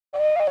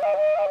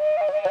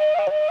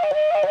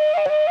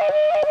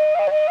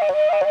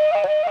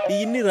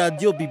kuri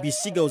radio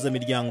BBC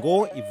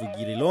Gahuzamiryango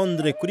ivugira i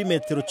Londres kuri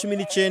metero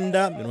 19,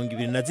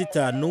 25,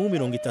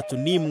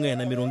 31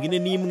 na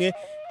 41,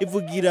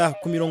 ivugira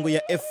ku mirongo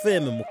ya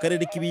FM mu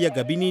karere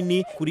k'ibiyaga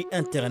binini, kuri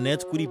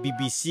internet kuri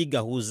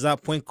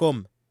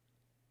bbcgahuza.com.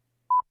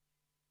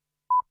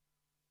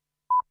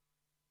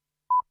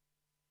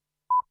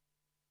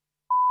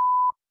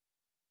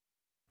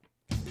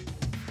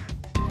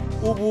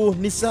 Ubu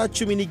ni saa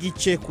 10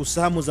 n'igice ku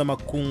saha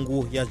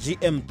mpuzamakungu ya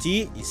GMT,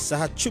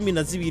 isaha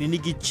 12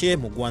 n'igice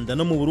mu Rwanda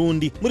no mu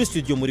Burundi. Muri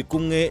studio muri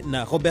kumwe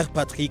na Robert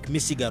Patrick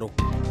Misigaro.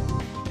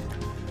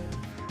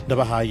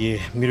 Ndabahaye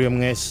mwiriwe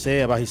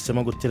mwese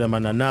abahisemo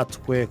guteramana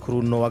natwe kuri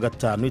uno wa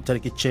gatanu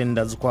itariki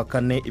 9 z'ukwa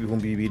kane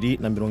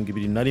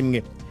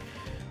 2021.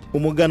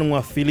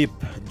 Umuganwa Philip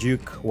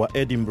Duke wa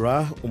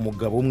Edinburgh,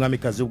 umugabo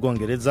w'umwamikazi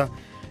w'Ubwongereza,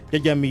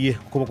 yajyamiye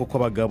ukuboko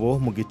kw'abagabo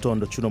mu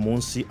gitondo cy'uno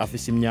munsi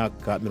afise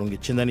imyaka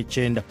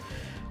 99.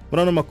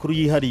 Muri ano makuru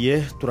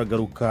yihariye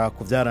turagaruka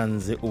ku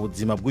byaranze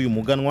ubuzima bw'uyu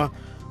muganwa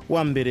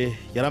wa mbere.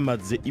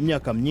 Yaramaze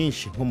imyaka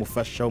myinshi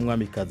nk'umufasha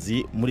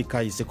w'umwamikazi muri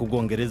kahise ku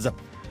Bwongereza.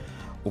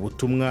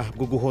 Ubutumwa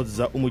bwo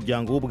guhoza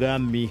umuryango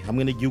w'ubwami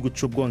hamwe n'igihugu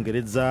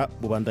cy'Ubwongereza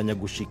bubandanya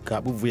gushika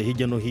buvuye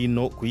hirya no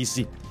hino ku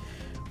isi.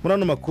 Muri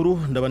ano makuru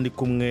ndabandi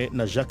kumwe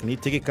na Jacques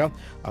Nitegeka,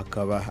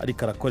 akaba ari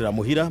karakorera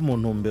muhira mu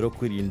ntumbero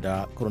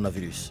kwirinda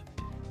coronavirus.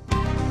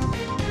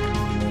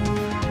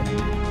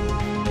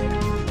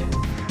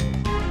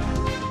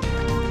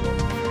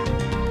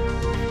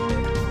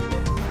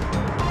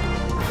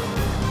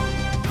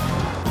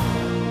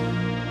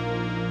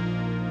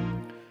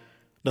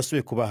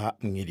 Ndasubiye kubaha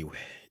mwiriwe.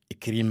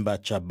 Ikirimba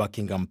cha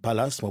Buckingham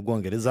Palace mu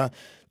Bwongereza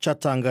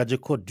cyatangaje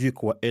ko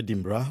Duke wa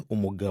Edinburgh,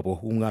 umugabo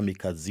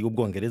w'umwamikazi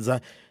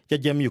w'Ubwongereza,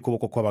 yajyamiye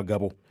ukuboko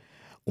kw'abagabo.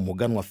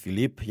 Umuganwa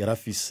Philip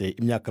yarafise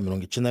imyaka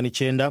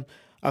 99,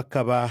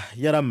 akaba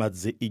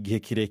yaramaze igihe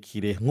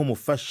kirekire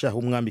nk'umufasha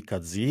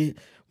w'umwamikazi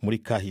muri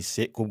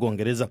kahise ku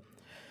Bwongereza.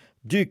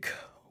 Duke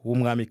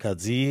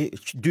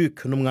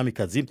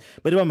n'umwamikazi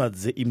bari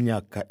bamaze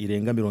imyaka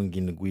irenga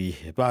 70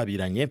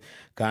 babiranye,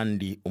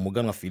 kandi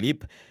umuganwa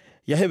Philip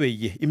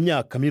yahebeye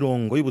imyaka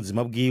 70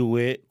 y'ubuzima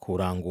bwiwe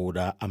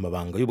kurangura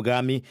amabanga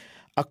y'ubwami,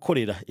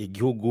 akorera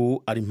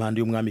igihugu ari impande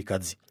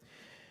y'umwamikazi.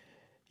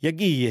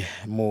 Yagiye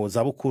mu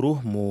zabukuru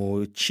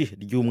mu ci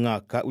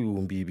ry'umwaka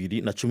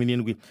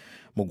w'2017.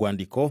 Mu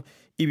Rwandiko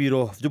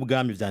ibiro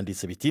by'ubwami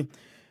vyanditse biti: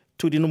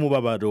 turi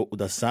n'umubabaro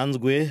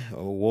udasanzwe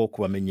wo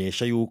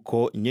kubamenyesha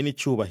yuko nyene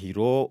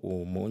cyubahiro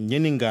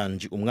nyene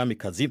nganji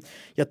umwamikazi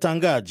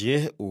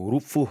yatangaje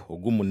urupfu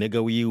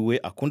rw'umunega wiwe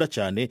akunda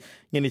cyane,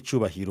 nyene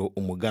cyubahiro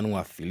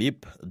umuganwa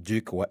Philip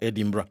Duke wa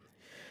Edinburgh.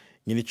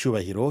 Nyene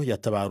cyubahiro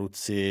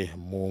yatabarutse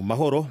mu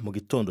mahoro mu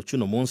gitondo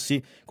cy'uno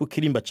munsi ku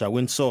kirimba ca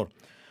Windsor.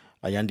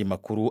 Ayandi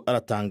makuru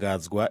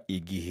aratangazwa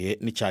igihe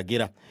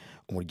nicagera.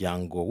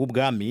 Umuryango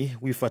w'ubwami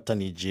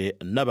wifatanije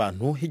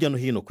n'abantu hirya no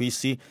hino ku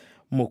isi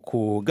mu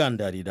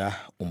kugandarira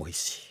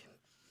umuhisi.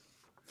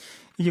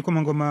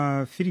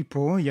 Igikomangoma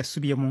Philippo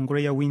yasubiye mu ngoro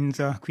ya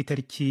Windsor ku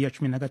itariki ya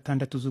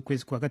 16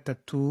 z'ukwezi kwa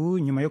gatatu,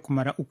 nyuma yo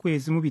kumara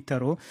ukwezi mu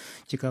bitaro.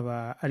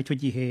 Kikaba ari cyo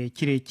gihe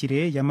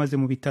kirekire yamaze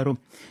mu bitaro.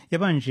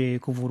 Yabanje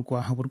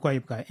kuvurwa uburwayi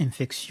bwa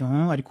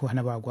infection, ariko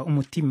hanabagwa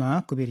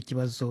umutima kubera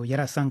ikibazo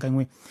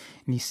yarasanganywe.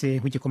 Nise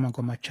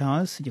w'igikomangoma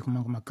Charles,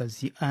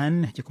 igikomangomakazi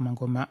Anne,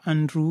 igikomangoma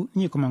Andrew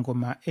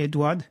n'igikomangoma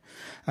Edward.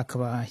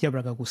 Akaba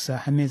yaburaga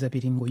gusa amezi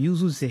 2 ngo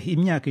yuzuze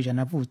imyaka 100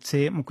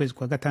 avutse mu kwezi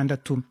kwa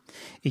gatandatu.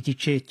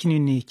 Igice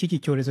kinini cy'iki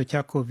cyorezo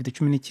cya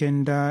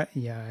COVID-19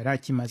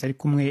 yarakimaze ari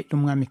kumwe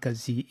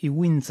n'umwamikazi i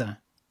Windsor.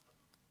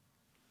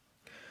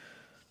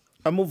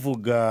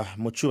 Amuvuga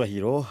mu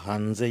cyubahiro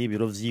hanze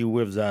y'ibiro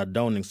vyiwe vya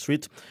Downing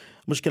Street,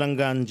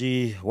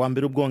 mushikiranganje wa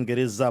mbere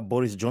w'Ubwongereza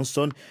Boris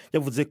Johnson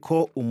yavuze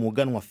ko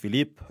umuganwa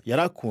Philip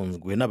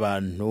yarakunzwe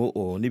n'abantu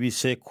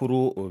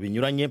n'ibisekuru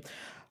binyuranye,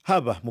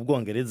 haba mu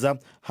Bwongereza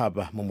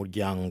haba mu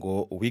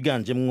muryango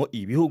wiganjemwo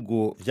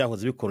ibihugu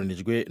vyahoze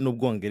bikoronijwe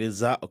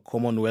n'Ubwongereza,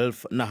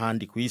 Commonwealth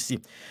n'ahandi ku isi.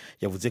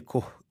 Yavuze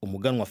ko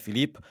umuganwa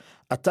Philip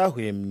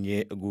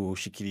atahwemye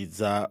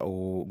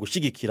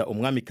gushigikira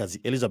umwamikazi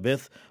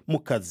Elizabeth mu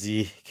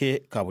kazi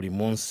ke ka buri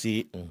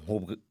munsi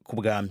ku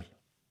bwami.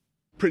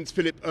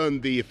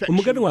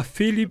 Umuganwa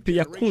Philip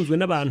yakunzwe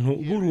n'abantu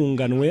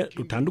burunganwe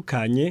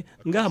rutandukanye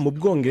ngaha mu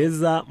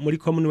Bwongereza, muri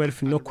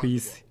Commonwealth no ku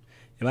isi.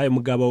 Yabaye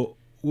umugabo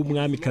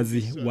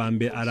w'umwamikazi wa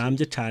mbere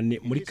arambye cyane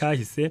muri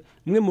kahise.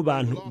 Umwe mu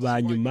bantu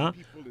ba nyuma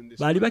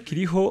bari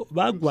bakiriho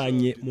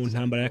bagwanye mu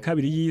ntambara ya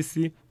kabiri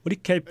y'isi muri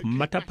Cape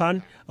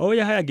Matapan, aho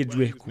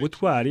yahayagijwe ku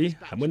butwari,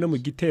 hamwe no mu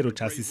gitero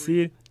ca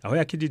Sicile aho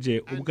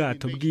yakijije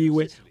ubwato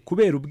bwiwe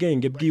kubera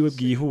ubwenge bwiwe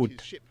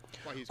bwihuta.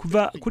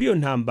 Kuva kuri iyo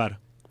ntambara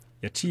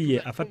yaciye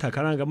afata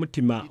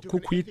akarangamutima ku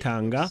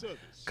kwitanga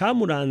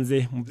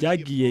kamuranze mu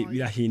byagiye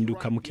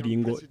birahinduka mu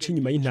kiringo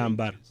c'inyuma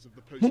y'intambara.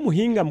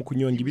 Nk'umuhinga mu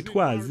kunyonga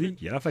ibitwazi,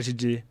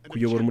 yarafashije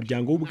kuyobora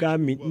umuryango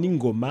w'ubwami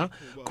n'ingoma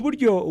ku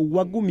buryo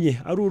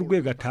wagumye ari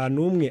urwego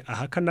atanumwe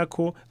ahakana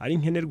ko ari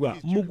nkenerwa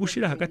mu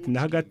gushira hagati na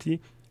hagati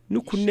no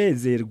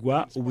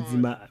kunezerwa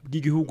ubuzima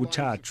bw'igihugu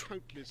cacu.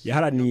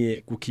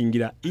 Yaharaniye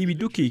gukingira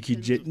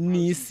ibidukikije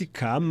n'isi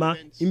kama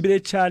imbere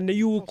cyane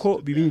yuko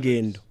biba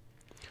ingendo.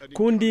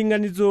 Ku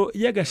ndinganizo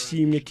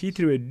y'agashimwe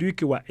kitiriwe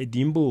Duke wa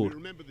Edinburgh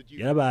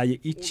yarabaye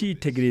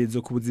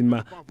icitegererezo ku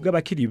buzima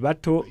bw'abakiri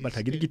bato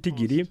batagira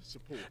igitigiri,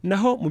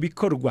 naho mu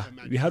bikorwa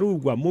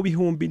biharurwa mu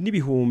bihumbi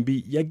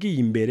n'ibihumbi yagiye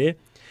imbere,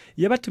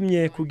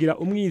 yabatumye kugira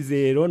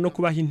umwizero no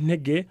kubaha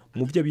intege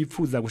mu byo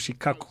bipfuza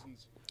gushikako.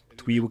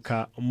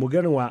 Twibuka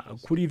umuganwa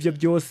kuri ivyo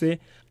byose,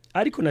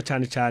 ariko na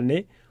cane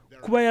cane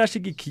kuba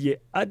yarashigikiye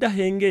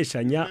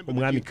adahengeshanya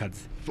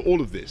umwamikazi. For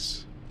all of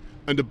this,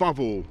 and above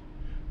all,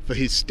 for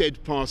his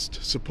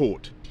steadfast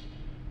support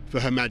for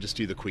Her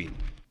Majesty the Queen.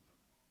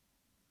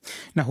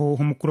 Naho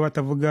umukuru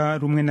batavuga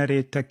rumwe na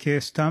leta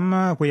Keir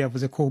Starmer we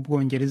yavuze ko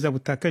Ubwongereza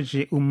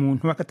butakaje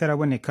umuntu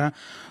bakataraboneka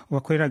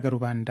wakoreraga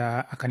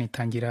rubanda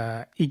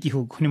akanitangira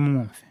igihugu. Ni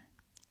mumwumve.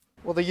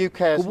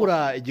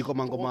 Kubura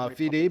igikomangoma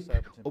Philip,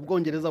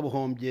 Ubwongereza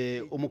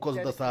buhombye umukozi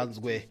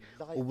udasanzwe.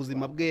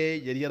 Ubuzima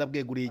bwe yari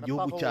yarabweguriye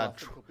igihugu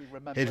cyacu.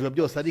 Hejuru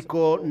byose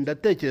ariko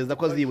ndatekereza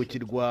ko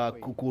azibukirwa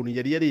ku kuntu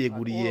yari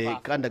yariyeguriye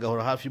kandi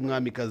agahora hafi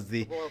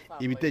y'umwamikazi.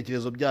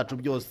 Ibitekerezo byacu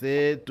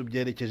byose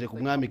tubyerekeje ku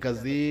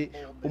mwamikazi,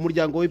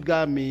 umuryango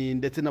w'ibwami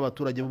ndetse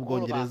n'abaturage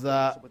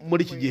b'Ubwongereza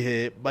muri iki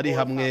gihe bari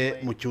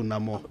hamwe mu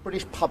cyunamo.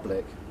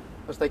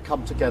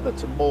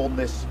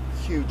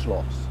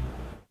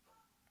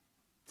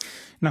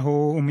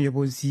 Naho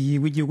umuyobozi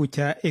w'igihugu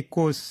cya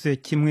Ecosse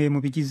kimwe mu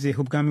bigize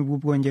ubwami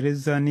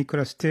bw'Ubwongereza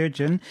Nicola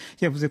Sturgeon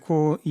yavuze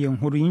ko iyo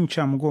nkuru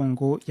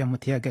y'incamugongo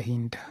yamuteye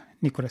agahinda.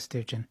 Nicola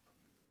Sturgeon: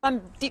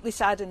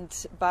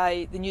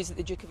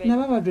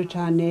 nababajwe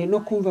cyane no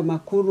kumva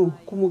amakuru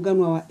ku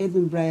muganwa wa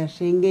Edinburgh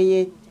yashengeye,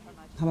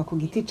 nkaba ku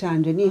giti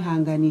canje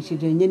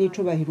nihanganishije nye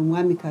n'icubahiro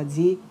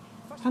umwamikazi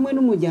hamwe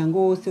n'umuryango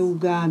wose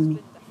w'ubwami.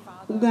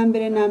 Ubwa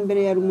mbere na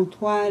mbere yari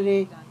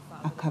umutware,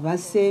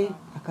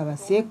 akaba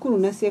sekuru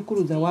na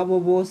sekuruza wabo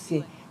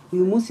bose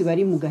uyu munsi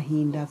bari mu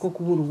gahinda ko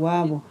kubura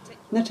uwabo,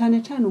 na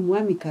cane cane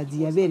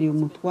umwamikazi yabereye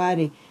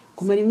umutware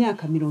kumara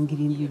imyaka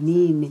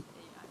 74.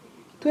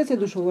 Twese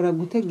dushobora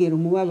gutegera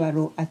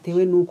umubabaro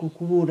atewe n'uko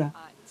kubura.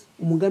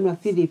 Umuganwa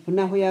Philip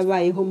naho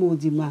yabayeho mu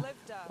buzima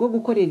bwo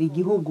gukorera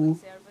igihugu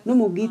no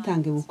mu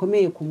bwitange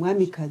bukomeye ku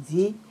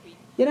mwamikazi,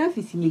 yari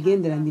afise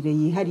imigenderanire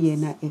yihariye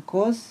na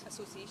Ecosse,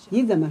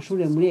 yize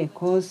amashuri muri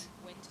Ecosse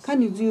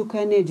kandi uzi yuko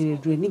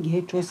yanejerejwe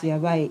n'igihe cyose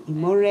yabaye i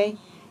Moray,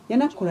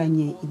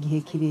 yanakoranye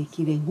igihe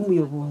kirekire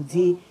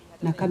nk'umuyobozi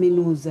na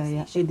kaminuza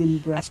ya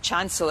Edinburgh. As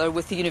Chancellor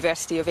with the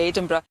University of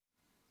Edinburgh.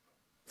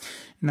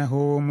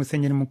 Naho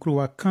musenyeri mukuru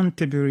wa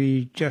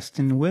Canterbury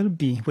Justin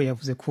Welby we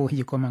yavuze ko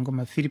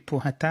igikomangoma Philip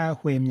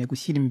hatahwemye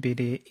gushyira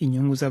imbere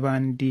inyungu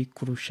z'abandi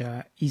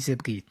kurusha ize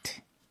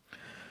bwite.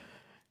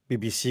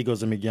 BBC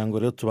goza miryango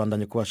rero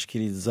tubandanye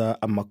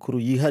kubashikiriza amakuru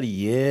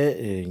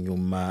yihariye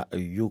nyuma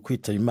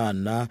y'ukwitaba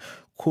Imana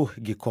ku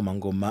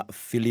gikomangoma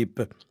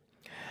Philip.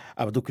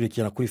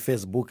 Abadukurikirana kuri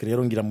Facebook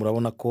rero ngira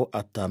murabona ko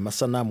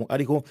atamasanamu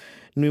ariho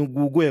ni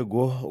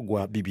urwego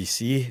rwa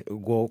BBC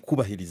rwo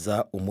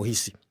kubahiriza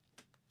umuhisi.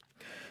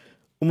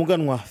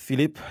 Umuganwa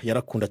Philip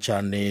yarakunda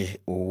cyane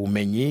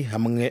ubumenyi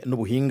hamwe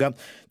n'ubuhinga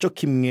cyo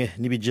kimwe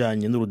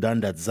n'ibijanye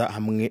n'urudandaza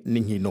hamwe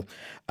n'inkino,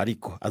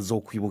 ariko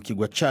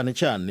azokwibukirwa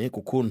cyane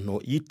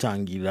kukuntu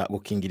yitangira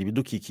gukingira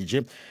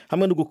ibidukikije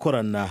hamwe no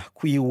gukorana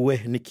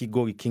kwiwe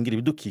n'ikigo gikingira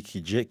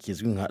ibidukikije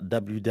kizwi nka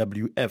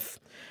WWF.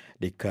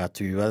 Reka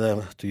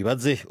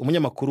tubibaze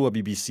umunyamakuru wa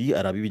BBC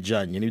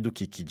arabibijanye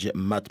n'ibidukikije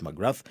Matt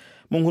McGrath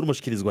mu nkuru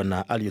mushikirizwa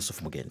na Ali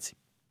Yusuf Mugenzi.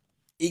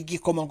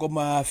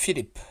 Igikomangoma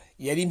Philip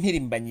yari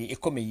impirimbanyi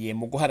ikomeye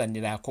mu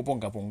guharanira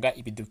kubungabunga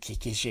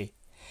ibidukikije.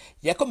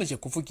 Yakomeje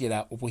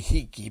kuvugira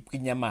ubuhigi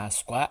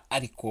bw'inyamaswa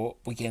ariko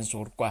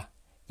bugenzurwa.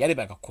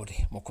 Yarebaga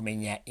kure mu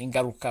kumenya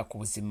ingaruka ku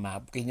buzima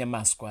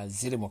bw'inyamaswa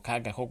ziri mu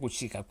kaga ko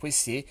gucika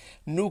kw'isi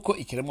nuko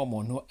ikiremwa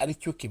muntu ari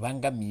cyo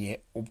kibangamiye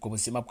ubwo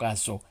buzima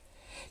bwazo.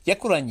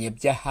 Yakoranye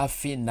bya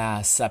hafi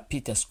na Sir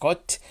Peter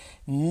Scott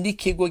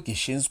n'ikigo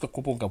gishinzwe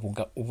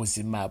kubungabunga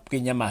ubuzima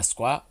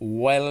bw'inyamaswa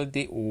World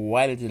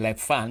Wildlife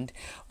Fund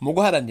mu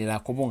guharanira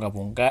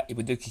kubungabunga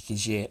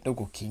ibidukikije no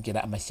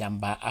gukingira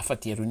amashyamba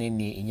afatiye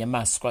runini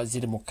inyamaswa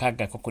ziri mu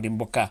kaga ko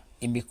kurimbuka.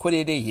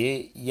 Imikorere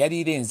ye yari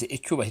irenze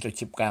icyubahiro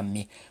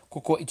cy'ibwami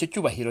kuko icyo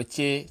cyubahiro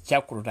cye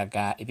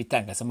cyakururaga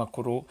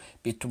ibitangazamakuru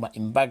bituma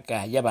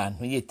imbaga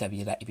y'abantu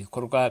yitabira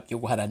ibikorwa byo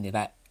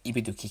guharanira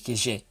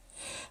ibidukikije.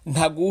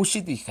 Nta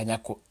gushidikanya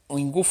ko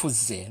ingufu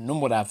ze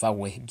n'umurava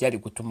we byari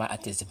gutuma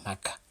ateza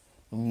impaka.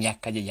 Mu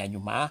myaka ye ya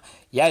nyuma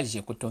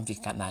yaje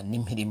kutumvikana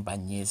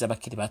n'impirimbanyi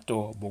z'abakiri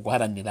bato mu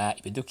guharanira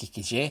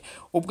ibidukikije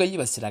ubwo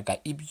yibasiraga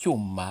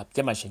ibyuma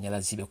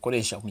by'amashanyarazi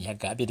bikoresha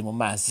umuyaga biri mu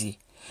mazi.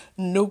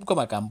 Nubwo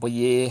amagambo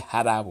ye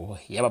harabo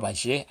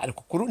yababaje,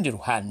 ariko ku rundi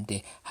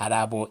ruhande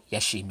harabo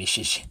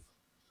yashimishije.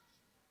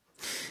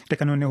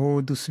 Reka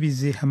noneho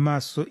dusubize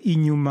amaso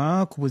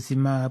inyuma ku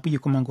buzima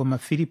bw'igikomangoma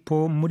Philip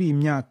muri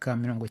imyaka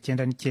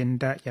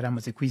 99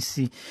 yaramaze ku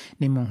isi.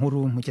 Ni mu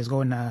nkuru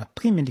mugezwaho na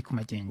Prime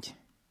Ndikumagenge.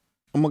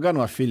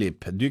 umuganwa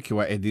Philip Duke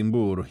wa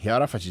Edinburgh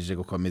yarafashije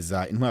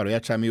gukomeza intwaro ya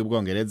cami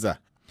y'Ubwongereza.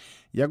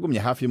 Yagumye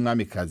hafi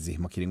y'umwamikazi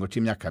mu kiringo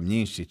c'imyaka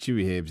myinshi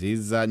cibihe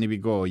vyiza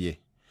nibigoye.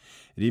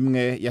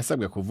 Rimwe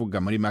yasabwe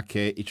kuvuga muri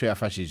make ico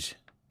yafashije.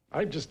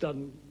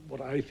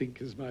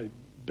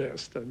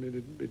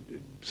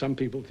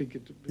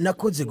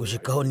 Nakoze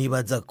gushikaho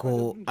nibaza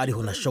ko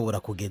ariho nashobora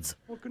kugeza.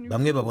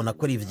 Bamwe babona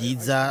ko ari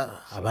vyiza,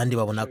 abandi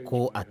babona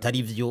ko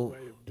atari vyo.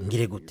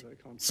 Ngire gute?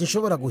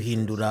 Sinshobora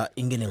guhindura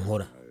ingene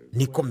nkora.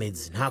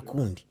 Nikomeze nta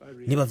kundi.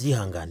 Niba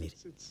vyihanganire.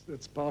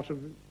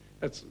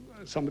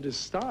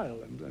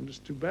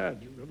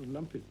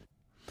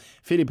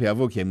 Philip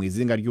yavukiye mu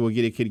izinga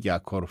ry'Ubugiriki rya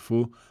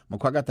Corfu mu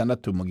kwa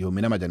gatandatu mu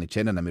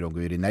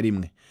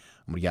 1921.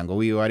 Umuryango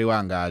wiwe wari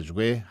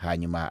wangajwe,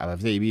 hanyuma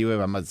abavyeyi biwe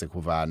bamaze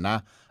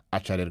kuvana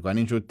acarerwa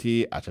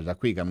n'inshuti acaja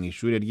kwiga mu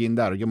ishure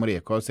ry'indaro ryo muri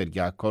Ecosse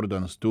rya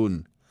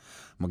Cordonstone.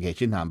 Mu gihe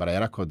c'intambara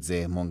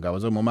yarakoze mu ngabo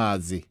zo mu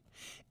mazi.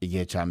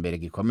 Igihe ca mbere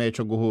gikomeye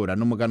co guhura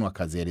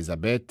n'umuganwakazi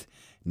Elizabeth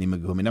ni mu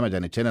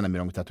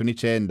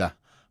 1939.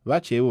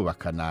 Baciye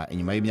bubakana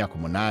inyuma y'imyaka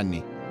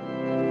 8.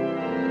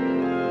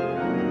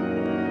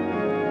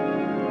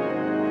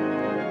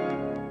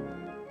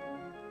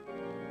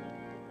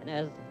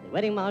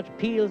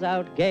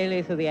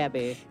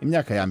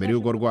 Imyaka ya mbere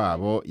y'urugo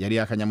rwabo yari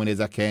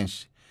yakanyamuneza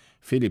kenshi.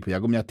 Philip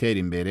yagumye atera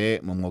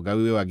imbere mu mwuga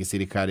wiwe wa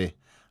gisirikare,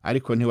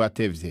 ariko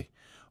ntiwatevye.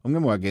 Umwe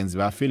mu bagenzi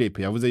ba Philip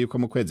yavuze yuko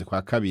mu kwezi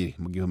kwa kabiri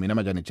mu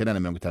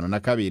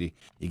 1952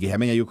 igihe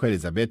yamenye yuko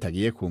Elizabeth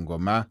agiye ku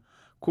ngoma,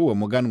 ko uwo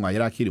muganwa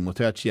yari akiri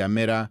muto yaciye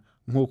amera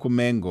nk'uko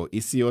umengo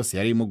isi yose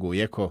yari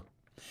imuguyeko.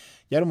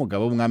 Yari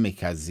umugabo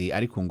w'umwamikazi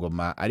ari ku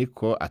ngoma,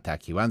 ariko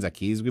atakibanza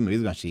kizwi muri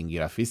izo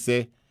nshingiro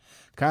afise,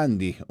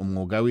 kandi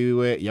umwuga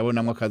wiwe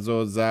yabonamwo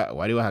kazoza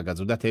wari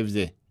wahagaze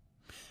udatevye.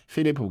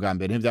 Philip bwa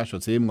mbere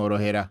ntivyashotse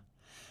bimworohera.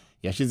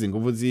 Yashize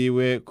inguvu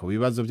ziwe ku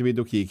bibazo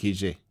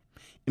by'ibidukikije.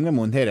 Imwe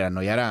mu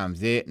ntererano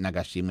yaramvye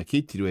n'agashimwe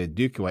kitiriwe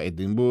Duke wa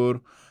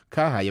Edinburgh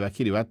kahaye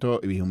bakiri bato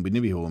ibihumbi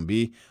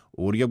n'ibihumbi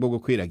uburyo bwo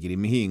gukwiragira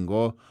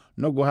imihingo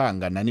no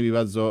guhangana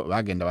n'ibibazo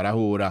bagenda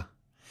barahura.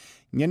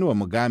 Nyene uwo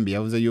mugambi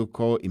yavuze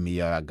yuko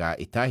imiyaga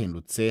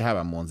itahindutse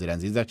haba mu nzira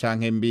nziza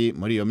canke mbi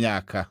muri iyo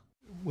myaka.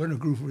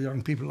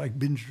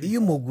 Iyo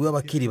umugwi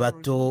w'abakiri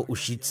bato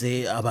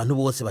ushitse, abantu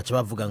bose baca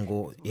bavuga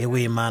ngo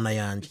ewe Mana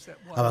yanje,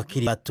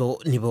 abakiri bato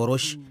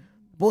ntiboroshe,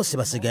 bose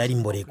basigaye ari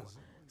imborego.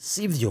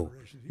 Sivyo,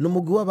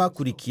 n'umugwi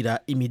w'abakurikira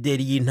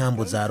imideri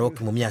y'intambo za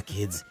rock mu myaka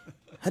iheze.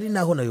 Hari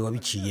naho nawe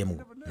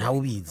wabiciyemwo, ntawe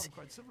ubizi.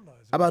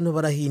 Abantu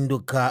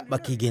barahinduka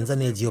bakigenza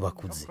neza iyo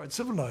bakuze.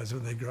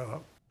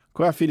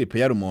 Kuba Philip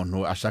yari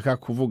umuntu ashaka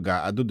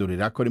kuvuga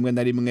adudurira ko rimwe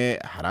na rimwe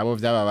hari abo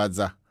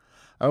vyababaza.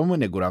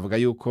 Abamunegura avuga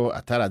yuko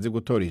atarazi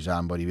gutora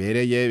ijambo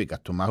ribereye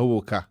bigatuma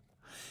ahubuka.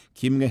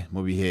 Kimwe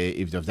mu bihe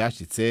ivyo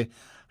vyashitse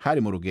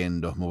hari mu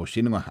rugendo mu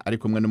Bushinwa ari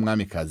kumwe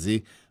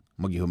n'umwamikazi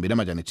mu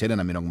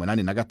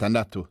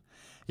 1986.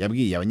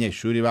 Yabwiye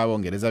abanyeshuri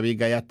b'Abongereza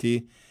biga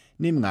yati,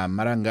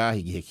 nimwamara ngaho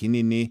igihe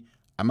kinini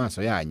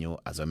amaso yanyu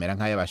azomera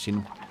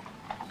nk'ay'Abashinwa.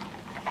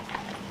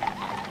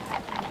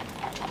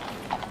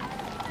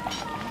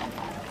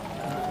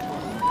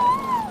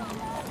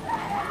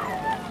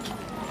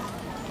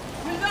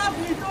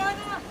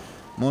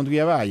 Mu ndwi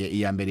yabaye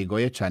iya mbere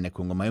igoye cane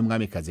ku ngoma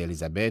y'umwamikazi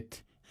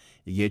Elizabeth,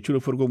 igihe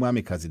c'urupfu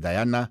rw'umwamikazi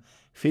Diana,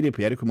 Philip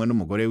yari kumwe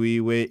n'umugore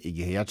wiwe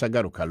igihe yaca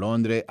agaruka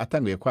Londres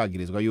atanguye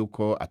kwagirizwa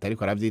yuko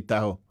atariko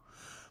aravyitaho.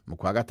 Mu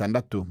kwa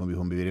gatandatu mu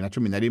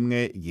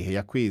 2011 igihe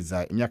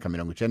yakwiza imyaka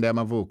 90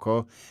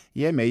 y'amavuko,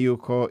 yemeye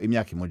yuko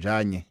imyaka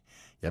imujanye.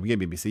 Yabwiye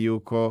BBC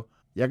yuko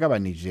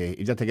yagabanije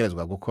ivyo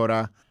ategerezwa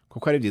gukora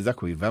kuko ari vyiza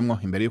kubivamwo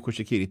imbere yuko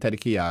ushikira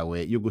itariki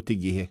yawe yo guta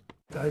igihe.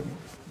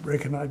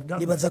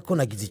 Nibaza ko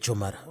nagize ico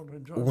mara.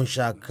 Ubu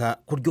nshaka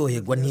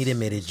kuryoherwa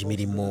ntiremereje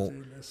imirimo,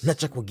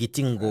 ntaca ku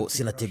giti ngo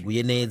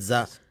sinateguye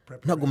neza,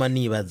 ntaguma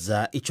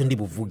nibaza ico ndi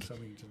buvuge.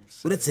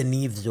 Uretse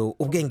n'ivyo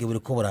ubwenge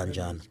buriko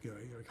buranjana.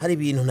 Hari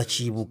ibintu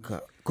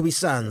nacibuka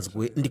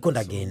kubisanzwe ndiko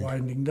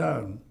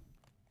ndagenda.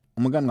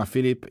 Umuganwa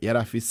Philip yari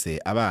afise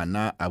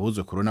abana,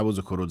 abuzukuru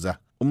n'abuzukuruza.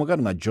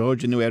 Umuganwa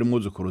George niwe yari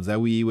umuzukuruza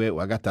wiwe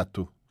wa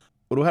gatatu.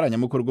 Uruhara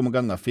nyamukuru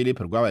rw'umuganwa Philip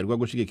rwabaye rwo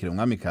gushigikira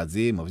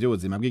umwamikazi mu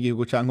vy'ubuzima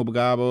bw'igihugu canke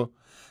ubwabo,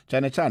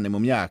 cane cane mu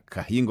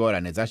myaka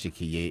y'ingorane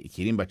zashikiye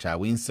ikirimba ca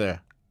Windsor.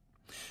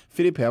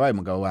 Philip yabaye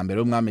umugabo wa mbere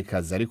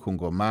w'umwamikazi ari ku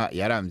ngoma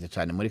yaramvye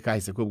cane muri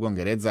kahise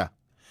k'Ubwongereza.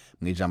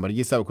 Mu ijambo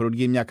ry'isabukuru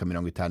ry'imyaka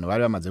 50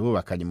 bari bamaze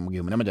bubakanye mu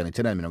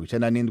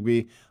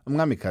 1997,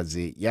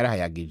 umwamikazi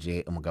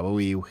yarahayagije umugabo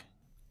wiwe.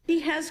 He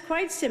has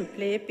quite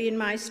simply been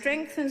my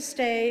strength and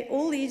stay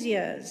all these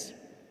years,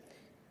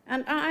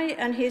 and I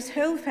and his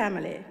whole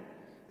family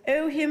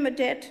owe him a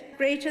debt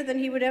greater than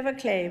he would ever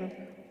claim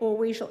or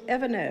we shall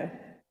ever know.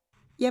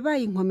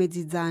 Yabaye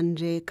inkomezi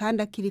zanje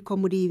kandi akiriko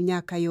muri iyi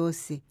myaka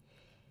yose.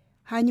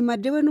 Hanyuma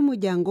jewe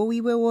n'umuryango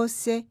wiwe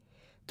wose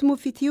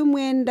tumufitiye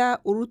umwenda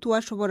urutu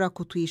washobora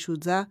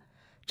kutwishuza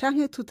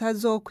canke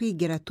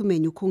tutazokwigera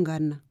tumenya uko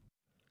ungana.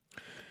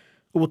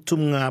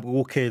 Ubutumwa bwo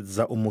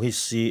gukeza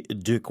umuhisi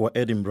Duke wa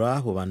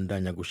Edinburgh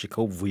bubandanya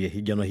gushika buvuye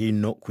hirya no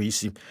hino ku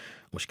isi.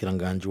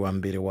 umushikiranganje wa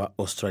mbere wa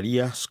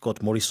Australia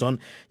Scott Morrison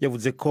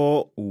yavuze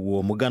ko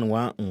uwo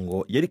muganwa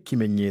ngo yari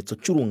kimenyetso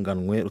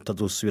cy'urunganwe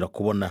rutazosubira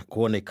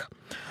kuboneka.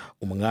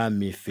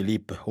 Umwami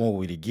Philippe wo mu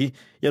Bubiligi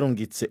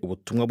yarungitse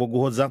ubutumwa bwo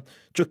guhoza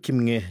cyo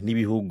kimwe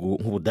n'ibihugu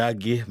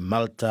nk'Ubudagi,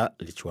 Malta,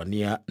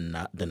 Lithuania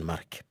na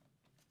Denmark.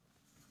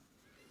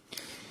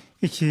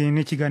 Iki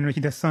ni ikiganiro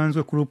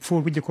kidasanzwe ku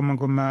rupfu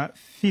rw'igikomangoma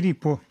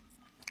Philip.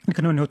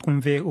 Reka noneho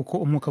twumve uko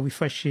umwuka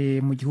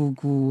wifashe mu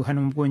gihugu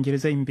hano mu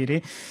Bwongereza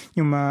imbere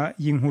nyuma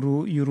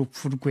y'inkuru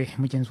y'urupfu rwe.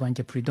 Mugenzi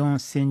wanjye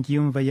Prudence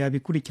Ngiyumva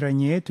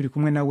yabikurikiranye, turi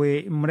kumwe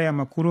nawe muri aya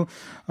makuru.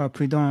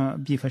 Prudence,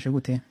 byifashe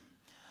gute?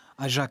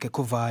 Jacques,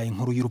 kuva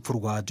inkuru y'urupfu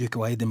rwa Duke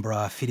wa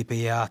Edinburgh Philip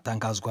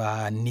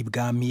yatangazwa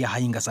n'ibwami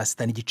ahahinga saa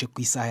sita n'igice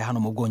ku isaha hano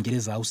mu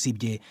Bwongereza,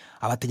 usibye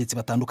abategetsi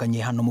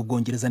batandukanye hano mu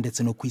Bwongereza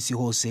ndetse no ku isi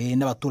hose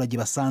n'abaturage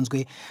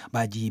basanzwe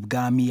bagiye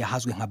ibwami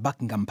ahazwe nka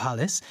Buckingham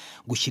Palace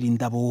gushyira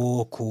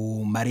indabo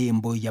ku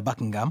marembo ya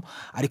Buckingham.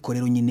 Ariko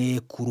rero nyine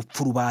ku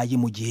rupfu rubaye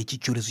mu gihe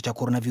cy'icyorezo cya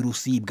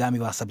coronavirus, ibwami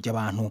basabye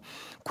abantu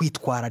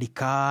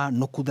kwitwararika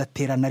no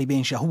kudaterana ari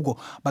benshi, ahubwo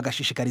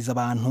bagashishikariza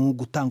abantu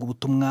gutanga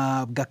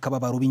ubutumwa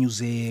bw'akababaro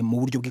binyuze mu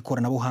buryo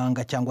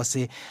bw'ikoranabuhanga, cyangwa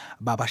se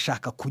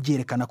babashaka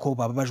kubyerekana ko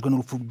bababajwe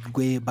n'urupfu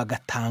rwe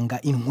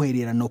bagatanga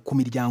intwererano ku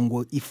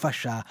miryango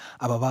ifasha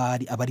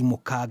abari mu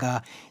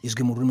kaga,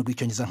 izwi mu rurimi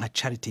rw'icyongereza nka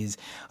charities.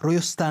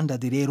 Royal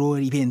Standard rero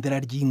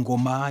ibendera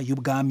ry'ingoma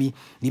y'ubwami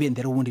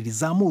n'ibendera ubundi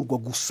rizamurwa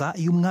gusa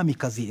iyo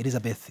umwamikazi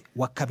Elizabeth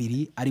wa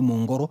kabiri ari mu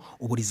ngoro,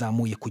 ubu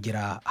rizamuye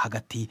kugera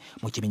hagati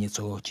mu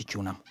kimenyetso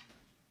cy'icyunamo.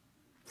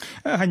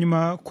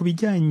 Hanyuma ku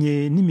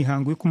bijyanye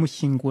n'imihango yo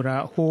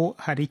kumushyingura ho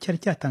hari icyari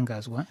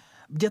cyatangazwa?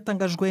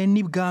 Byatangajwe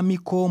n'ibwami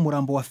ko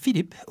murambo wa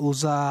Philip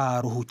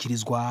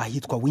uzaruhukirizwa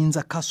hitwa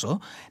Windsor Castle,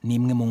 ni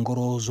imwe mu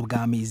ngoro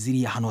z'ubwami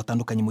ziri ahantu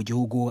hatandukanye mu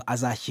gihugu.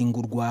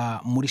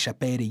 Azashyingurwa muri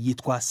chapelle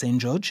yitwa St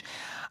George.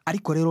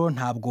 Ariko rero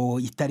ntabwo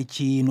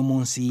itariki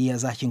n'umunsi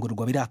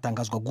azashyingurwa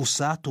biratangazwa,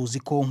 gusa tuzi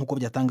ko nk'uko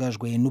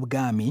byatangajwe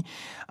n'ubwami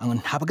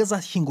ntabwo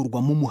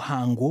azashyingurwa mu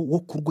muhango wo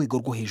ku rwego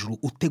rwo hejuru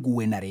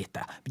uteguwe na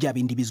leta, bya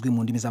bindi bizwi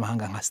mu ndimi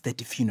z'amahanga nka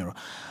state funeral,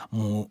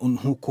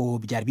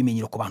 nk'uko byari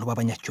bimenyero ku bantu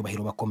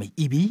b'abanyacyubahiro bakomeye.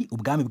 Ibi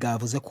ubwami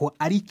bwavuze ko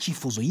ari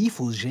icyifuzo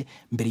yifuje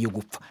mbere yo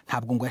gupfa,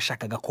 ntabwo ngo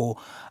yashakaga ko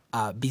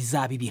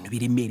bizaba ibintu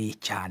biremereye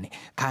cyane.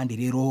 Kandi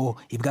rero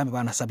ibwami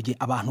banasabye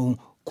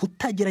abantu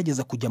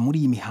kutagerageza kujya muri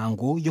iyi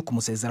mihango yo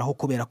kumusezeraho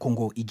kubera ko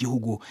ngo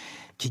igihugu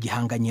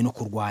kigihanganye no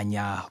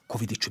kurwanya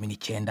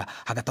COVID-19.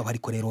 Hagati aho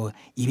ariko rero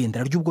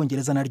ibendera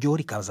ry'Ubwongereza naryo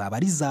rikazaba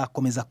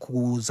rizakomeza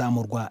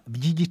kuzamurwa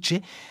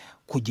by'igice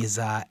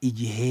kugeza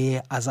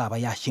igihe azaba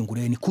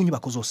yashyinguriwe ni ku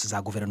nyubako zose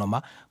za guverinoma,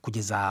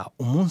 kugeza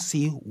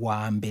umunsi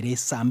wa mbere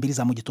saa 2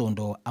 za mu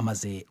gitondo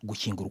amaze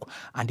gushyingurwa.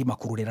 Andi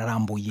makuru rero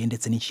arambuye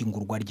ndetse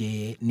n'ishyingurwa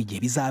rye n'igihe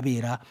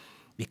bizabera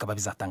bikaba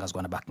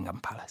bizatangazwa na Buckingham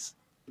Palace.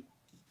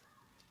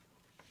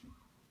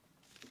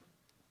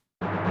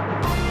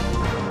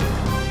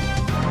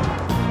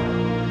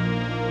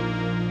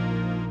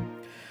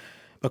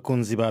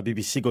 Bakunzi ba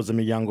BBC goza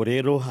miryango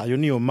rero, ayo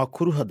niyo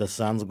makuru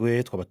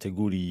hadasanzwe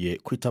twabateguriye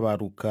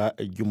kwitabaruka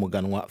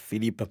ry'umuganwa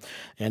Philip.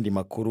 Yandi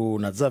makuru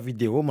na za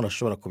video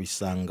murashobora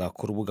kubisanga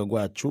ku rubuga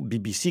rwacu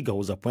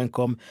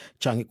bbcgahuza.com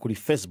canke kuri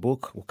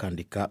Facebook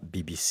ukandika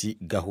BBC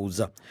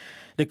Gahuza.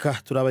 Reka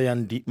turaba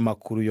yandi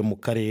makuru yo mu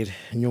karere.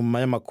 Nyuma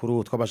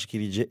y'amakuru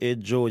twabashikirije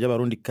ejo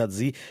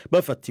y'abarundikazi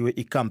bafatiwe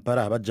i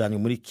Kampala bajanye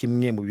muri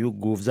kimwe mu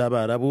bihugu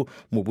vy'Abarabu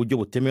mu buryo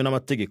butemewe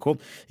n'amategeko,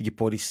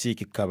 igipolisi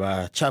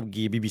kikaba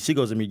cabwiye BBC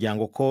goza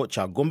miryango ko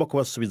cagomba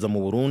kubasubiza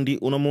mu Burundi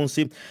uno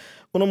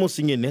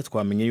munsi nyene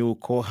twamenye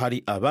yuko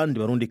hari abandi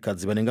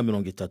barundikazi barenga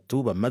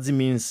 30 bamaze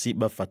iminsi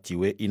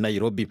bafatiwe i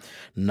Nairobi,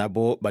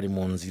 nabo bari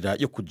mu nzira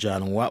yo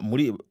kujanwa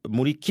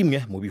muri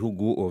kimwe mu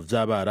bihugu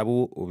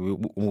vy'Abarabu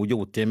mu buryo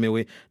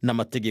butemewe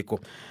n'amategeko.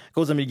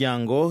 Goza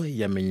miryango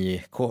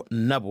yamenye ko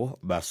nabo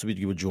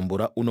basubijwe i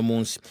Bujumbura uno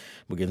munsi.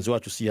 Mugenzi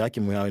wacu Siyaki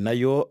muyawe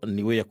nayo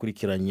niwe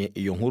yakurikiranye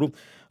iyo nkuru.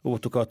 Ubu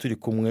tukaba turi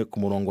kumwe ku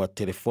murongo wa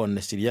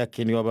telefone.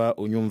 Siyaki ni waba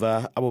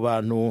unyumva, abo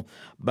bantu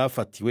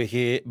bafatiwe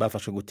he,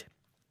 bafashwe gute?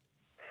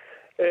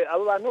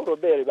 Abo bantu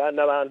Robert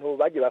bana abantu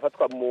bagiye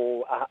bafatwa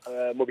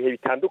mu bihe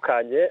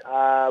bitandukanye,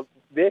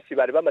 benshi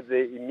bari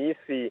bamaze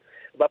iminsi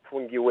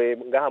bapfungiwe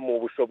ngaha mu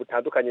busho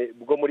butandukanye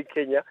bwo muri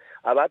Kenya.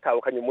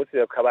 Abatahukanye umunsi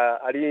bakaba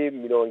ari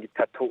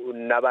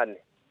 34.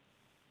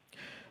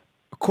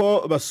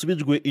 Ko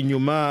basubijwe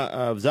inyuma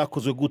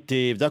vyakozwe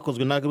gute?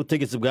 Vyakozwe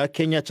n'ubutegetsi bwa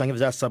Kenya canke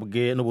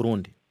vyasabwe no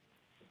Burundi?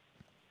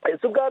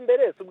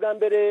 Subwa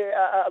mbere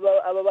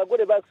aba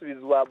bagore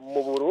basubizwa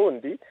mu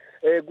Burundi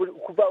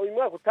kuva uyu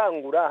mwaka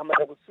utangura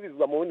hamaze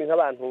gusubizwa mu Burundi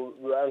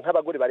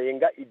nk'abagore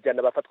barenga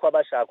 100 bafatwa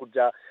bashaka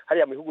kuja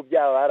hariya mu bihugu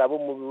by'Abarabu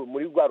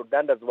muri rwa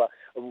rudandazwa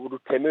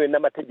rutemewe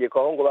n'amategeko,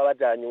 aho ngo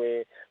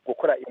babajanywe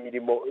gukora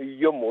imirimo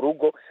yo mu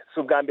rugo.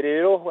 Subwa mbere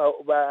rero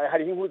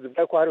hari inkuru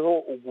zivuga ko hariho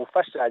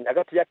ugufashanya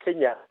hagati ya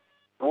Kenya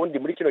n'Uburundi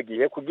muri kino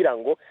gihe kugira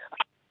ngo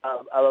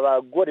aba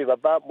bagore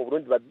bava mu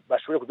Burundi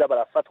bashobore kuza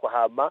barafatwa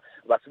hama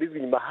basubizwe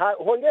inyuma,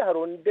 hongeye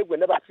harondegwe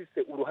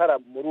n'abafise uruhara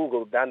muri urwo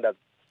rudandazo.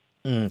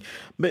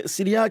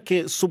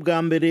 Siriyake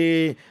subwa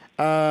mbere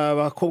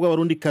abakobwa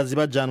barundikazi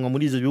bajanwa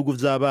muri ivyo bihugu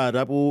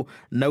vy'abarabu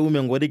nawe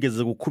umengo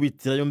warigeze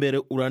gukubitirayo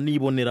mbere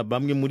uranibonera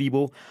bamwe muri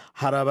bo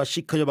hari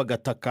abashikayo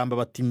bagatakamba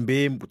bati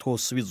mbe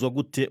twosubizwa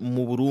gute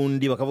mu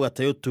Burundi bakavuga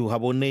atayo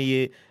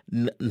tuhaboneye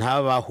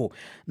ntabaho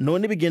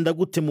none bigenda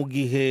gute mu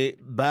gihe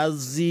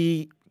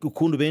bazi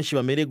ukuntu benshi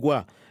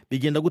bamererwa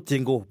bigenda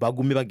gute ngo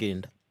bagume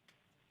bagenda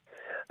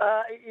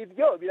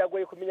ibyo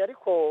biragoye kumenya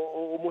ariko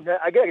umuntu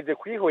agerageje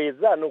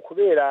kwihweza no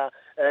kubera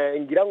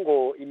ngira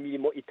ngo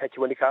imirimo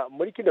itakiboneka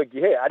muri kino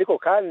gihe ariko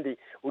kandi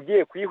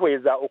ugiye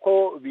kwihweza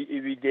uko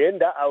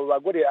bigenda abo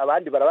bagore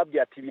abandi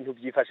barababwira ati ibintu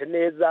byifashe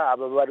neza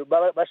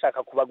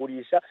bashaka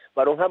kubagurisha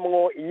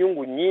baronkamwo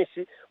inyungu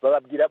nyinshi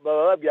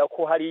bababwira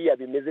ko hariya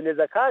bimeze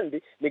neza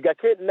kandi ni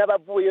gake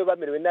n'abavuye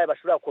bamerewe nabi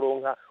bashobora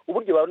kuronka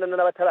uburyo babonana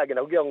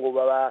n'abataragenda kugira ngo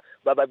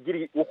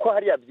bababwire uko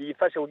hariya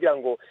byifashe kugira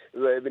ngo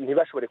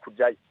ntibashobore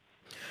kujayo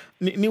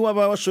ni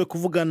waba washoboye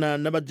kuvugana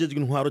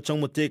n'abajejwe intwaro cyangwa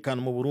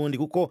umutekano mu Burundi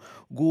kuko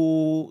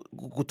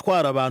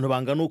gutwara abantu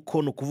bangana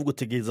uko no kuvuga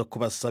utegereza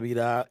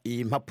kubasabira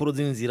impapuro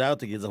z'inzira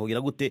utegereza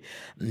kugira gute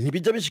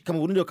ntibijya bishika mu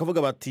Burundi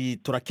bakavuga bati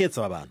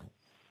turaketsa abantu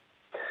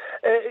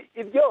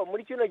ibyo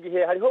muri kino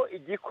gihe hariho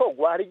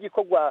hari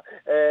igikorwa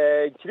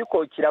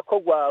kiriko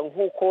kirakogwa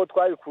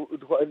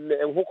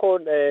nkuko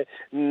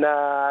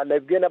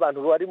nabwiye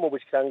n'abantu bari mu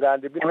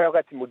bushikiranganje bw'intwaro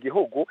hagati mu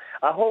gihugu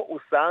aho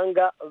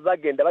usanga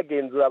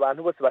bagenzura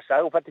abantu bose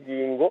bashaka gufata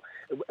ingingo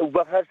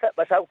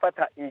bashaka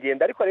gufata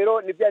ingendo ariko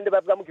rero nibyande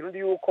bavuga mu Kirundi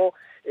yuko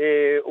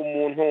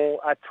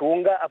umuntu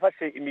acunga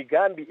afashe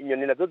imigambi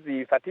inyoni nazo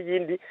zifata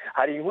iyindi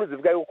hari inkuru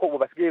zivuga yuko ubu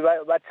basigaye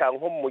baca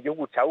nko mu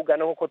gihugu ca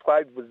Uganda nkuko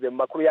twabivuze mu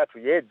makuru yacu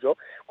yejo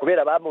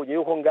kubera bamubonye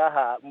yuko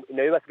ngaha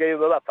nayo basigaye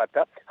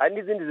babafata hari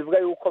n'izindi zivuga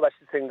yuko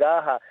bashitse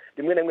ngaha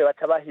rimwe na rimwe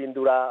baca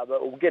bahindura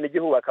ubwene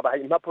gihugu bakabaha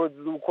impapuro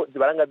z'uko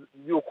zibaranga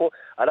yuko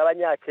ari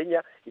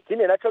abanyakenya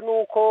ikindi naco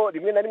nuko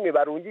rimwe na rimwe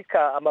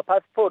barungika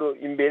amapasiporo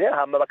imbere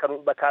hama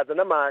bakaza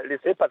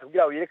n'amaresepa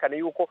kugira ngo yerekane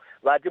yuko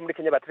baje muri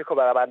Kenya batariko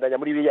barabandanya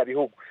muri biriya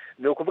bihugu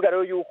ni ukuvuga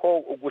rero yuko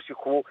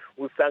ugushika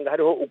usanga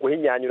hariho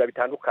uguhinyanyura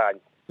bitandukanye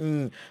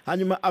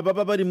hanyuma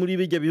ababa bari muri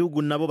bijya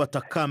bihugu nabo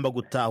batakamba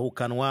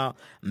gutahukanwa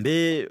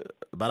mbe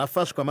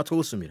barafashwa amatwi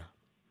gusumira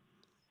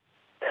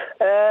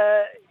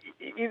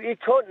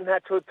ico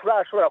ntaco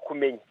turashobora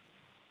kumenya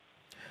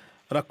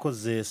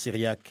rakoze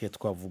Siriake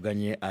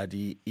twavuganye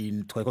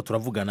twariko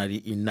turavugana ari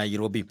i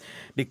Nairobi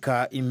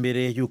reka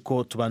imbere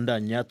yuko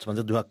tubandanya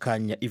tubanze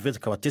duhakanya Yvette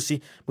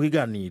Kabatesi mu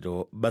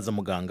kiganiro baza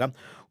muganga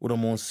uno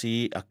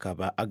munsi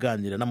akaba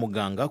aganira na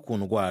muganga ku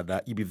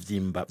ndwara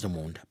y'ibivyimba byo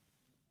mu nda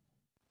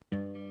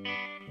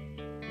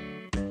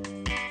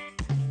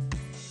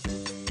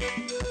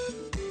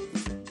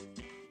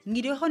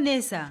Mwiriho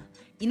neza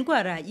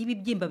indwara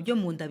y'ibibyimba byo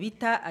mu nda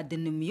bita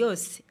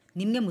adenomyose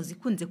nimwe mu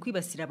zikunze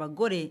kwibasira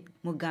abagore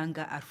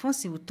muganga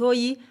Alphonse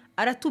Butoyi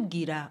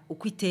aratubwira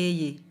uko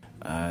iteye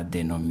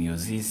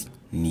adenomyosis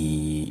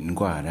ni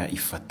indwara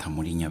ifata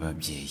muri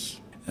nyababyeyi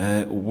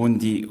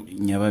ubundi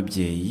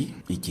nyababyeyi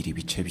igira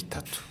ibice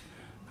bitatu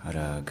hari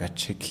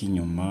agace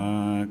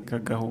k'inyuma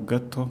k'agahu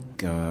gato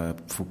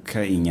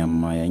gapfuka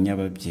inyama ya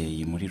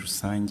nyababyeyi muri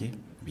rusange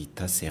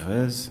bita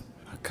sereuse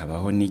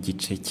hakabaho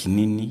n'igice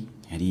kinini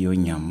ariyo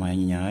nyama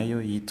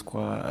nyayo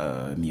yitwa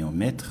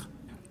myometre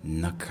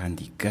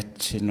n'akandi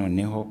gace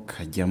noneho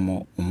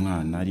kajyamo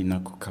umwana ari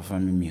nako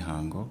kavamo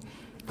imihango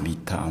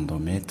bita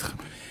endometre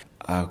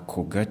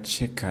ako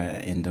gace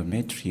ka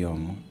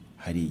endometrium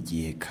hari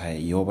igihe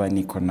kayoba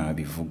niko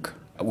nabivuga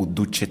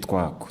uduce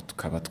twako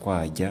tukaba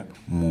twajya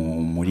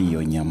muri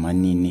iyo nyama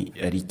nini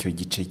ari cyo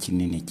gice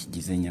kinini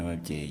kigize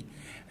nyababyeyi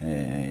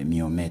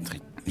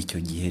myometre icyo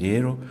gihe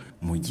rero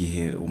mu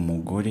gihe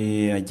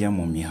umugore ajya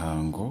mu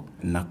mihango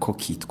nako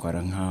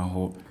kitwara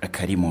nkaho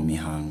akari mu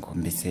mihango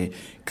mbese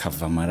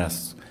kava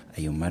amaraso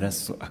ayo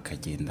maraso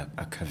akagenda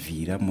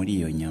akavira muri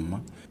iyo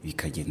nyama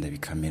bikagenda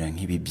bikamera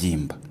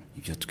nk'ibibyimba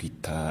ibyo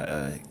twita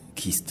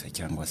kyste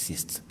cyangwa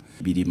cyste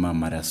birimo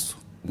amaraso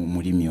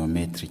muri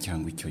myometre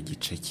cyangwa icyo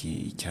gice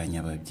cya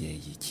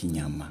nyababyeyi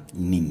cy'inyama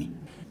nini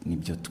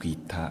nibyo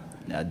twita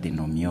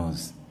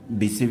adenomyose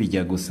mbese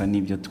bijya gusa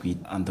n'ibyo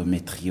twita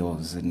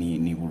endometriose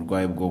ni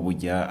uburwayi bwo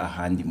bujya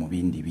ahandi mu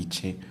bindi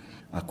bice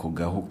ako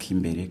gahu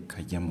k'imbere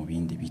kajya mu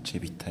bindi bice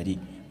bitari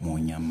mu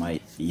nyama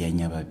ya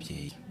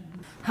nyababyeyi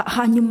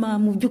hanyuma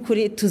mu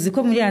by'ukuri tuzi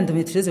ko muri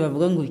endometriose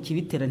bavuga ngo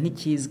ikibitera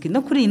ntikizwi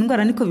no kuri iyi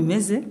ndwara niko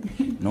bimeze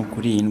no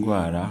kuri iyi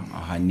ndwara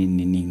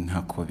ahanini ni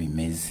nkako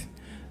bimeze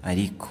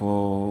ariko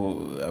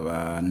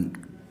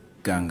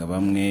abaganga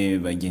bamwe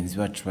bagenzi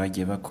bacu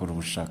bagiye bakora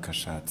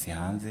ubushakashatsi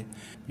hanze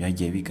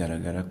byagiye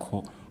bigaragara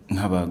ko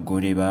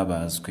nk'abagore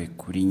babazwe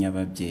kuri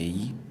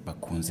nyababyeyi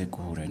bakunze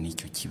guhura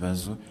n'icyo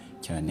kibazo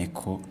cyane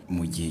ko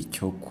mu gihe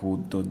cyo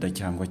kudoda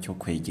cyangwa cyo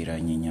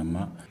kwegeranya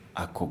inyama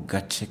ako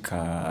gace ka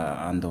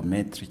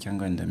endometre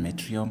cyangwa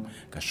endometrium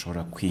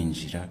gashobora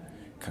kwinjira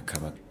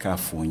kakaba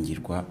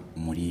kafungirwa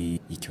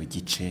muri icyo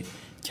gice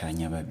cya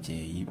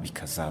nyababyeyi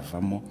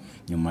bikazavamo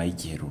nyuma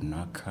y'igihe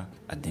runaka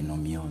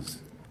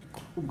adenomyose.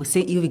 Ubwo se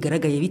iyo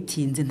bigaragaye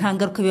bitinze nta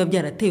ngaruka biba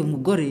byarateye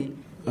umugore?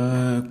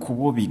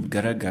 Kubo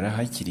bigaragara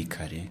hakiri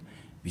kare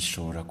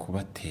bishobora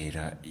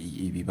kubatera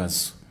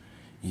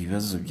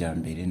ibibazo bya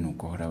mbere ni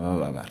uguhora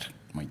bababara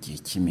mu gihe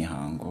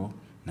cy'imihango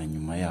na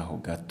nyuma yaho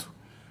gato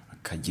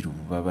akagira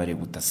ububabare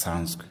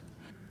budasanzwe.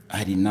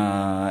 Hari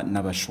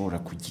n'abashobora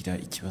kugira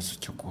ikibazo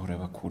cyo guhora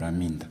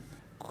bakuramo inda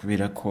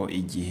kubera ko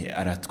igihe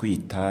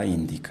aratwita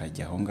inda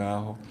ikajya aho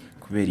ngaho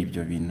kubera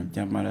ibyo bintu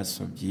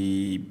by'amaraso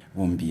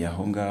byibumbiye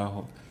aho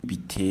ngaho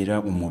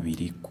bitera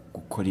umubiri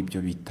gukora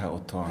ibyo bita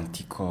auto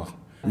anticorps.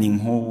 Ni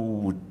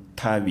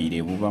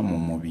nk'ubutabire buba mu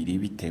mubiri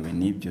bitewe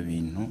n'ibyo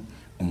bintu,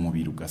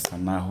 umubiri ugasa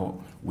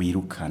naho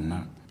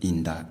wirukana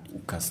inda,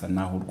 ugasa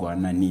naho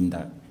urwana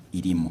n'inda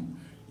irimo,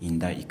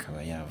 inda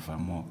ikaba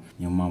yavamo.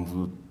 Niyo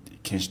mpamvu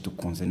kenshi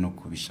dukunze no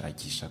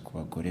kubishakisha ku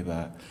bagore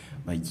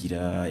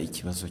bagira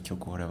ikibazo cyo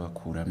guhora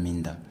bakuramo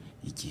inda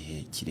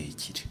igihe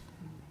kirekire.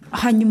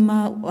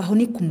 Hanyuma aho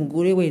ni ku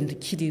mugore wenda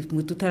ukiri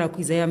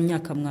tutarakwiza ya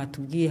myaka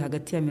mwatubwiye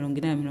hagati ya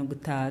 40 na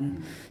 50,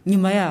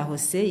 nyuma yaho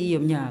se iyo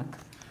myaka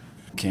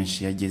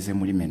kenshi yageze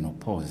muri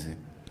menopause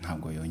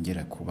ntabwo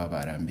yongera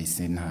kubabara,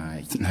 mbese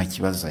nta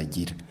kibazo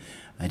agira.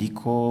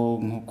 Ariko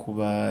nko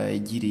kuba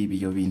agira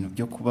ibyo bintu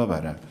byo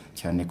kubabara,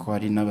 cyane ko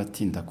hari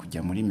n'abatinda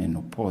kujya muri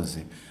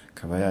menopause,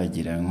 akaba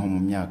yagira nko mu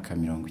myaka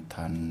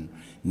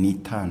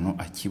 55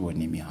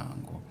 akibona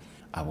imihango.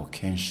 Abo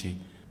kenshi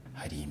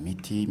hari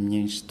imiti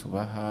myinshi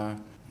tubaha,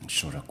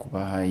 ushobora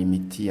kubaha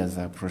imiti ya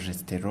za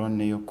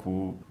progesterone yo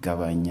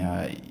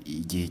kugabanya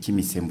igihe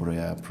cy'imisemburo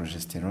ya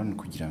progesterone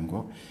kugira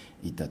ngo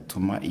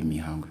idatuma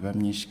imihango iba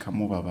myinshi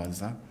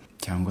ikamubabaza,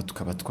 cyangwa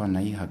tukaba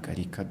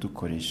twanayihagarika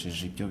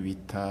dukoresheje ibyo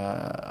bita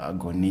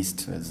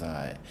agonist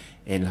za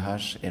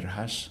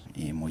RH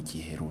mu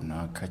gihe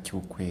runaka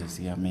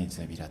cy'ukwezi,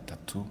 amezi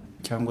 2-3,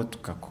 cyangwa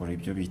tukakora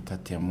ibyo bita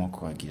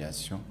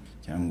thermocoagulation,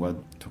 cyangwa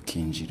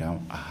tukinjira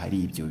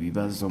ahari ibyo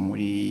bibazo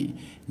muri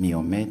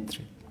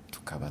myometre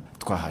tukaba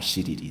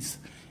twahashiririza.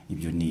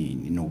 Ibyo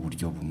ni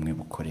uburyo bumwe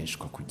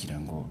bukoreshwa kugira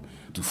ngo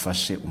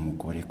dufashe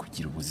umugore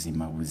kugira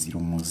ubuzima buzira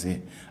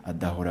umuze,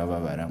 adahora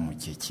babara mu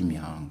gihe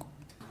cy'imihango.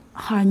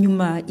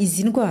 Hanyuma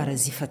izi ndwara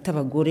zifata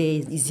abagore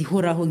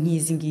izihoraho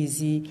nk'izi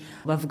ngizi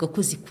bavuga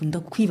ko zikunda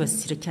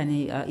kwibasira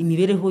cyane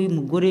imibereho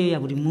y'umugore ya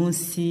buri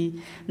munsi,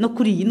 no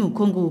kuri iyi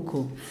nuko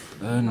nguko.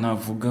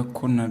 Navuga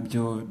ko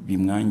nabyo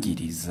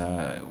bimwangiriza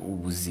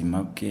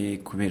ubuzima bwe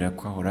kubera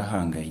ko ahora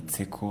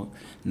ahangayitse ko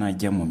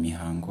najya mu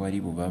mihango ari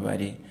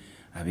bubabare.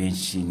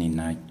 Abenshi ni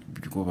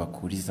nabyo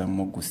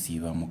bakurizamo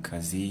gusiba mu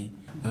kazi.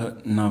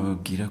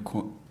 Nababwira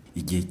ko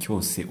igihe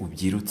cyose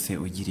ubyirutse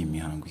ugira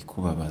imihango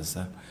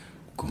ikubabaza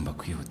ugomba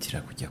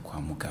kwihutira kujya kwa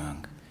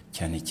muganga,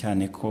 cyane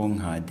cyane ko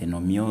nka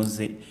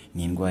adenomyose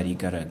ni indwara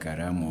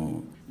igaragara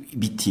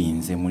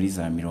bitinze muri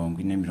za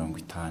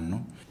 40-50.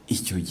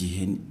 Icyo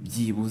gihe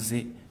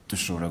byibuze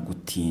dushobora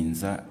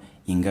gutinza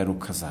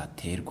ingaruka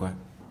zaterwa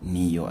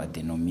n'iyo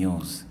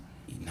adenomyose.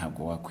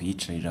 Ntabwo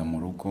wakwiyicarira mu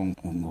rugo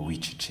ngo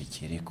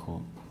wicecekere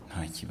ko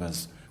nta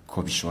kibazo,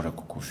 ko bishobora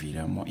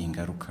kukuviramo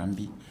ingaruka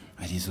mbi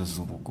arizo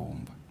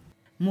z'ubugumba.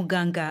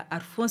 Muganga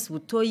Alphonse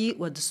Butoyi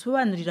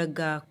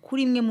wadusobanuriraga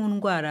kuri imwe mu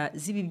ndwara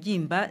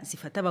z'ibibyimba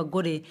zifata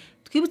abagore.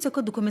 Twibutse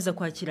ko dukomeza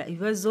kwakira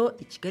ibibazo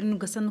i Kigali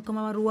n'ugasanuka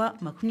amabaruwa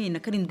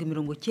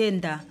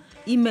 2790.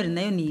 Email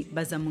nayo ni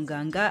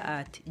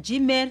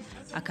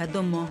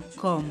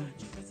bazamuganga@gmail.com.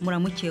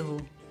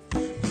 Muramukeho.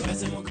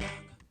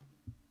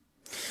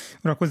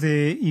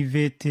 Urakoze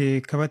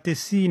Yvette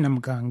Kabatesi na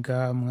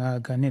muganga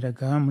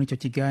mwaganiraga muri icyo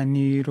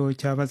kiganiro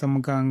cyabaza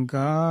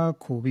muganga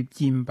ku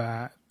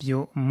bibyimba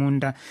byo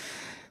munda.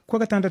 Kwa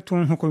gatandatu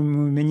nkuko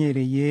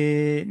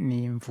bimenyereye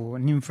ni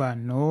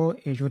n'imvano.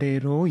 Ejo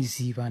rero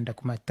izibanda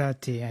ku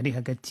matate ari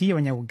hagati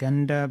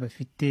y'Abanyabuganda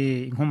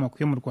bafite inkomoko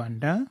yo mu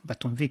Rwanda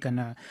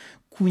batumvikana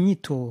ku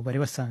nyito bari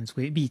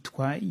basanzwe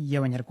bitwa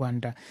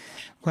y'Abanyarwanda.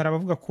 Hari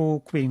abavuga ko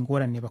kubera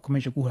ingorane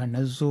bakomeje guhura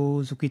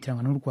nazo zo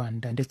kwitiranwa n'u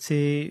Rwanda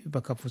ndetse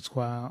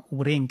bakavutswa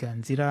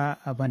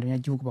uburenganzira abandi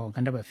banyagihugu ba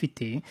Uganda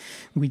bafite,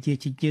 ngo igihe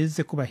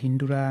kigeze ko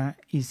bahindura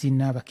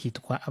izina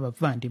bakitwa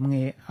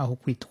abavandimwe aho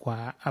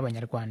kwitwa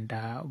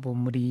Abanyarwanda bo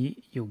muri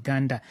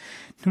Uganda.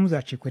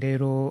 Ntimuzacikwe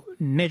rero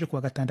n'ejo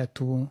kuwa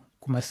gatandatu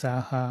ku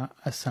masaha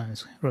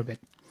asanzwe. Robert,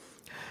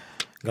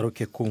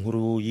 garuke ku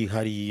nkuru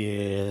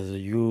yihariye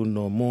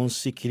y'uno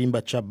munsi.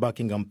 Kirimba cha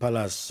Buckingham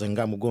Palace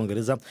nga mu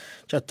Bwongereza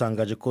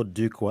cyatangaje ko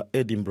Duke wa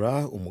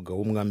Edinburgh, umugabo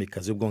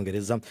w'umwamikazi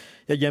w'Ubwongereza,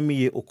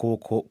 yajyamiye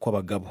ukuboko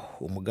kw'abagabo.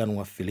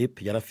 Umuganwa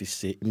Philip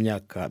yarafise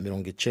imyaka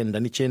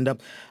 99,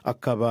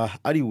 akaba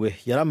ari we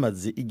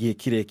yaramaze igihe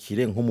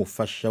kirekire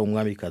nk'umufasha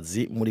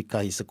w'umwamikazi muri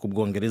kahise ku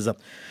Bwongereza.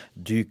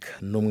 Duke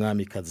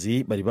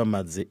n'umwamikazi bari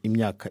bamaze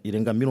imyaka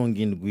irenga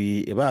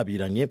 70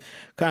 babiranye,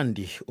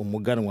 kandi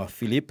umuganwa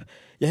Philip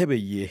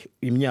yahebeye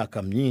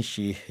imyaka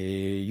myinshi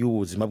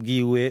y'ubuzima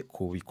bwiwe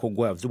ku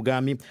bikorwa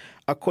by'ubwami,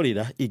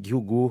 akorera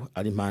igihugu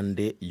ari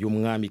impande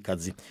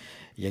y'umwamikazi.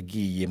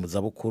 Yagiye mu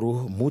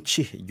zabukuru mu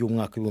ci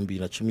y'umwaka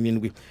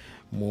 2017.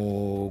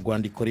 Mu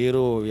rwandiko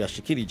rero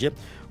yashikirije,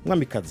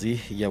 umwamikazi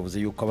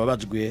yavuze yuko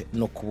ababajwe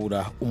no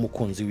kubura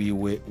umukunzi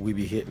wiwe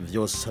w'ibihe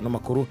byose.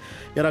 Amakuru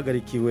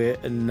yaragarikiwe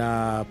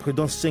na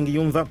Prudence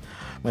Sengiyumva,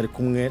 mwari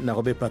kumwe na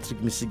Robert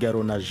Patrick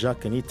Misigaro na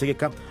Jacques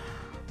Nitegeka.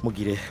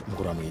 mugire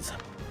umugoroba mwiza.